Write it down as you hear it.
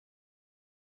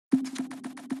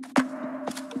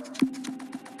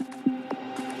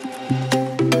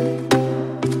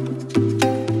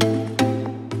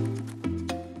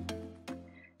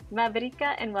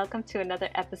Mavrika, and welcome to another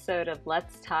episode of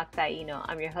Let's Talk Taíno.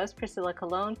 I'm your host, Priscilla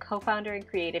Colon, co-founder and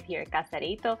creative here at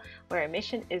Casarito, where our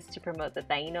mission is to promote the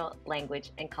Taíno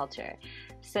language and culture.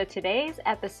 So today's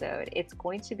episode, it's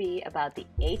going to be about the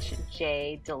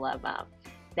HJ dilemma.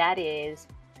 That is,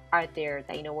 are there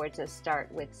Taíno words that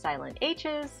start with silent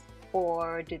H's,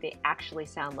 or do they actually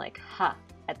sound like ha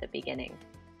at the beginning?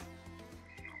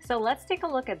 So let's take a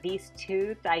look at these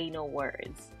two Taíno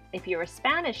words. If you're a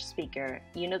Spanish speaker,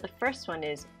 you know the first one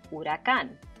is huracán.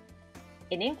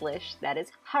 In English, that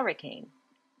is hurricane.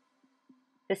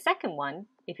 The second one,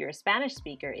 if you're a Spanish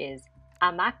speaker, is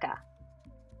hamaca.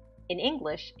 In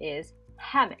English is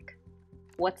hammock.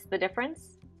 What's the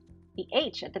difference? The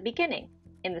H at the beginning.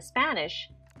 In the Spanish,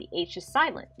 the H is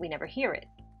silent. We never hear it.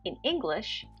 In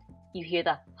English, you hear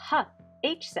the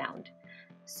H sound.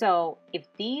 So if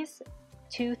these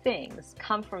two things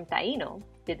come from Taíno,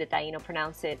 did the Taíno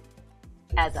pronounce it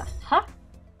as a H,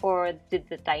 or did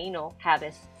the Taíno have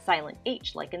a silent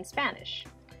H like in Spanish?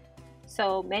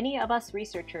 So many of us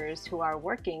researchers who are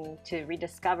working to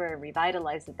rediscover and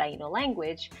revitalize the Taíno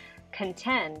language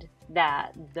contend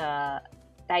that the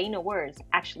Taíno words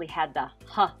actually had the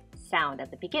H sound at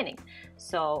the beginning.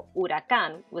 So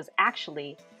huracán was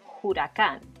actually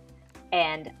jurakán,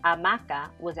 and hamaca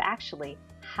was actually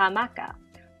jamáka.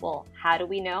 Well, how do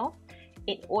we know?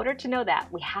 In order to know that,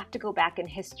 we have to go back in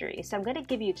history. So I'm going to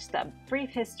give you just a brief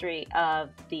history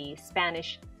of the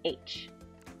Spanish H.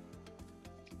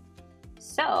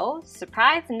 So,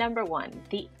 surprise number one,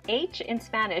 the H in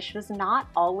Spanish was not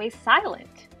always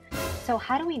silent. So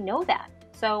how do we know that?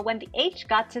 So when the H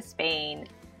got to Spain,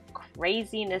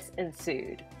 craziness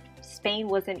ensued. Spain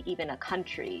wasn't even a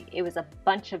country. It was a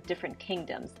bunch of different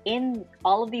kingdoms. In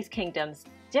all of these kingdoms,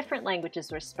 different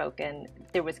languages were spoken.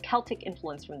 There was Celtic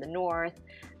influence from the north,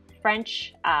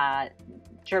 French,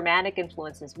 Germanic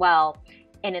influence as well.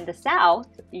 And in the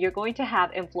south, you're going to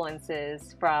have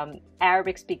influences from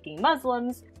Arabic-speaking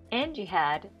Muslims, and you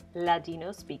had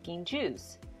Ladino-speaking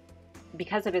Jews.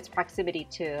 Because of its proximity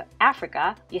to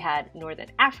Africa, you had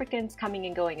Northern Africans coming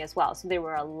and going as well. So there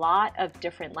were a lot of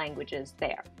different languages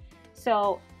there.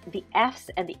 So the F's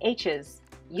and the H's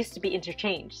used to be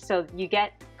interchanged. So you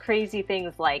get crazy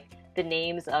things like the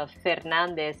names of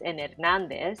Fernandez and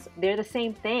Hernandez. They're the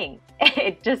same thing.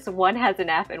 It just one has an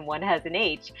F and one has an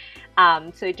H.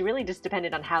 So it really just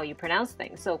depended on how you pronounce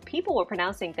things. So people were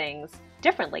pronouncing things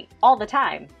differently all the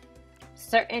time.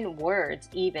 Certain words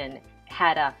even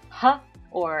had a H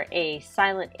or a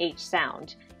silent H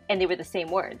sound, and they were the same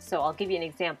words. So I'll give you an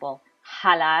example.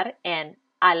 Jalar and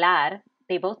alar,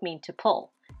 they both mean to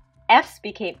pull. F's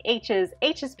became H's,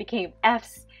 H's became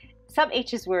F's. Some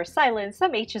H's were silent,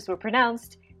 some H's were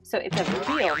pronounced, so it's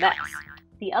a real mess.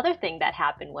 The other thing that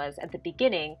happened was, at the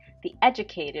beginning, the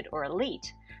educated or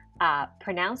elite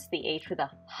pronounced the H with a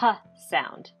H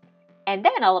sound. And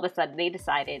then all of a sudden they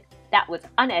decided that was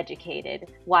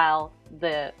uneducated, while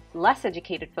the less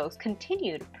educated folks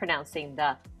continued pronouncing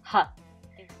the H.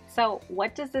 So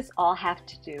what does this all have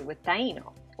to do with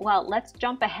Taíno? Well, let's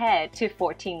jump ahead to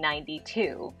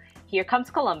 1492. Here comes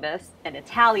Columbus, an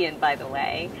Italian by the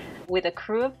way, with a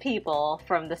crew of people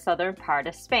from the southern part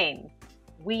of Spain.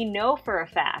 We know for a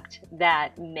fact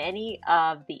that many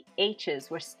of the H's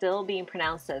were still being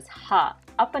pronounced as ha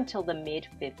up until the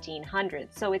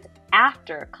mid-1500s. So it's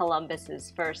after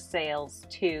Columbus's first sails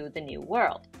to the New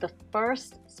World. The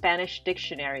first Spanish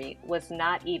dictionary was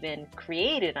not even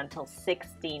created until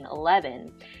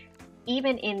 1611.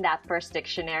 Even in that first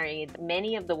dictionary,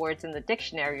 many of the words in the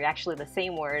dictionary are actually the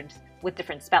same words with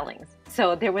different spellings.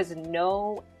 So there was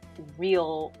no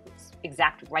real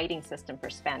exact writing system for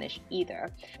Spanish either.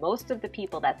 Most of the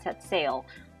people that set sail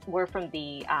were from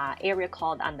the area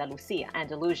called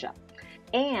Andalusia.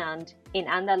 And in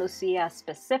Andalusia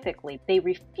specifically, they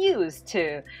refused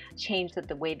to change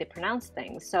the way they pronounce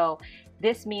things. So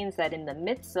this means that in the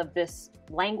midst of this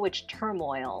language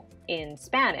turmoil in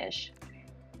Spanish,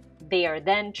 they are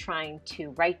then trying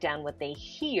to write down what they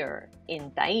hear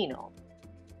in Taíno.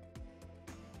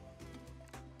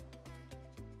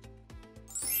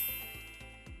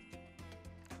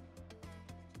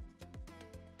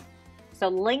 So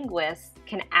linguists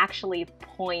can actually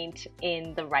point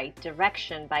in the right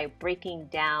direction by breaking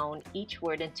down each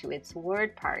word into its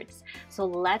word parts. So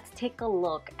let's take a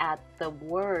look at the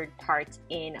word parts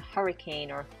in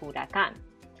hurricane or huracán.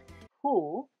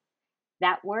 Hu,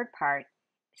 that word part,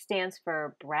 stands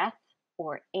for breath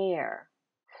or air.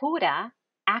 Hura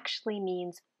actually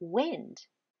means wind.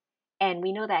 And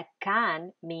we know that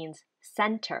can means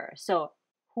center. So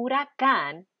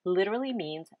huracán literally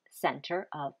means center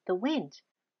of the wind.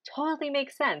 Totally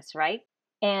makes sense, right?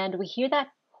 And we hear that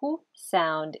hu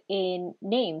sound in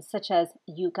names such as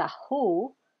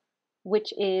yukahu,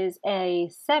 which is a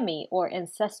semi or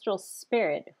ancestral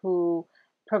spirit who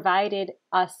provided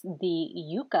us the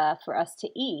yuca for us to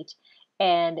eat.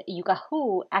 And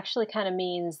yukahu actually kind of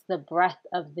means the breath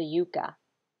of the yuca.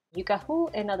 Yukahu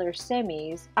and other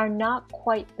semis are not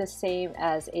quite the same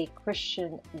as a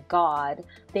Christian god.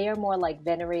 They are more like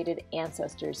venerated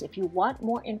ancestors. If you want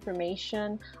more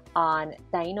information on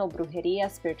Taíno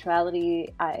brujería,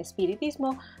 spirituality,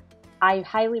 espiritismo, I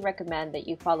highly recommend that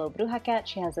you follow Bruja Cat.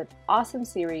 She has an awesome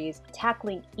series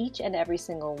tackling each and every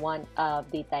single one of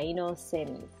the Taíno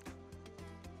semis.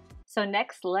 So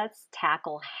next, let's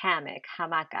tackle hammock,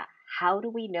 jamáka. How do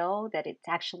we know that it's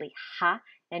actually ha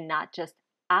and not just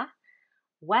a?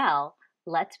 Well,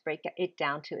 let's break it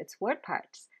down to its word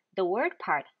parts. The word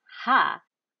part ha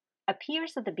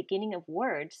appears at the beginning of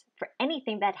words for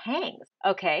anything that hangs.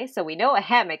 Okay, so we know a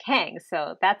hammock hangs,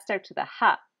 so that starts with a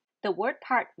ha. The word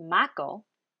part mako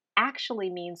actually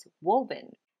means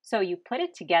woven. So you put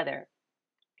it together,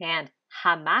 and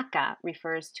jamáka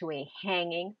refers to a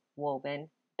hanging woven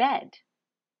bed.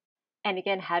 And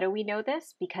again, how do we know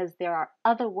this? Because there are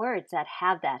other words that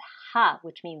have that ha,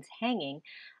 which means hanging,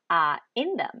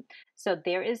 in them. So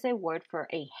there is a word for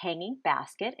a hanging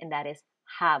basket, and that is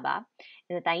jába.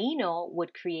 And the Taíno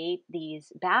would create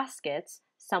these baskets.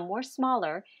 Some were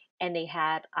smaller, and they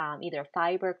had either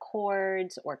fiber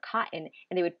cords or cotton,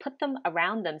 and they would put them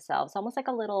around themselves, almost like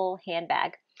a little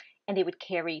handbag. And they would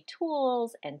carry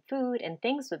tools and food and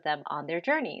things with them on their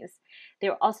journeys.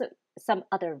 There were also some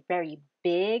other very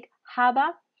big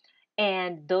jába,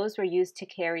 and those were used to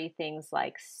carry things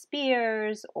like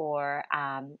spears or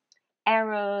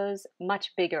arrows,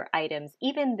 much bigger items.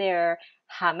 Even their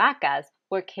hamakas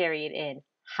were carried in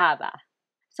jába.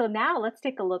 So now let's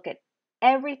take a look at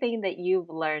everything that you've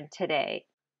learned today.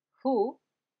 Hu,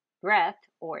 breath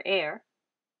or air.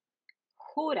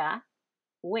 Jura,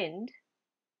 wind.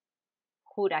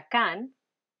 Jurakán,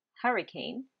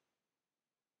 hurricane.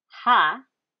 Ha,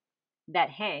 that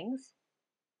hangs.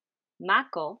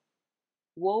 Mako,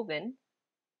 woven.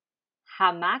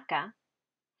 Jamáka,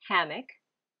 hammock.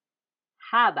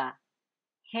 Jába,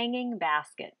 hanging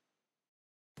basket.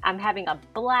 I'm having a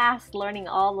blast learning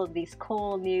all of these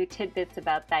cool new tidbits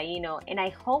about Taíno, and I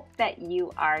hope that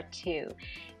you are too.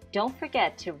 Don't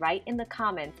forget to write in the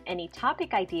comments any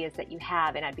topic ideas that you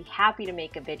have, and I'd be happy to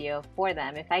make a video for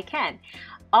them if I can.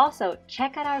 Also,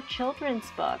 check out our children's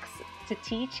books to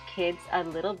teach kids a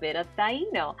little bit of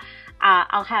Taíno.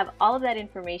 I'll have all of that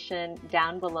information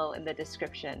down below in the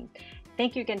description.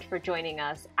 Thank you again for joining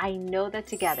us. I know that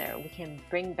together we can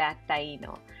bring back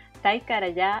Taíno. Tai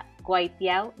Karaya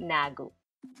Guaitiao Nagu.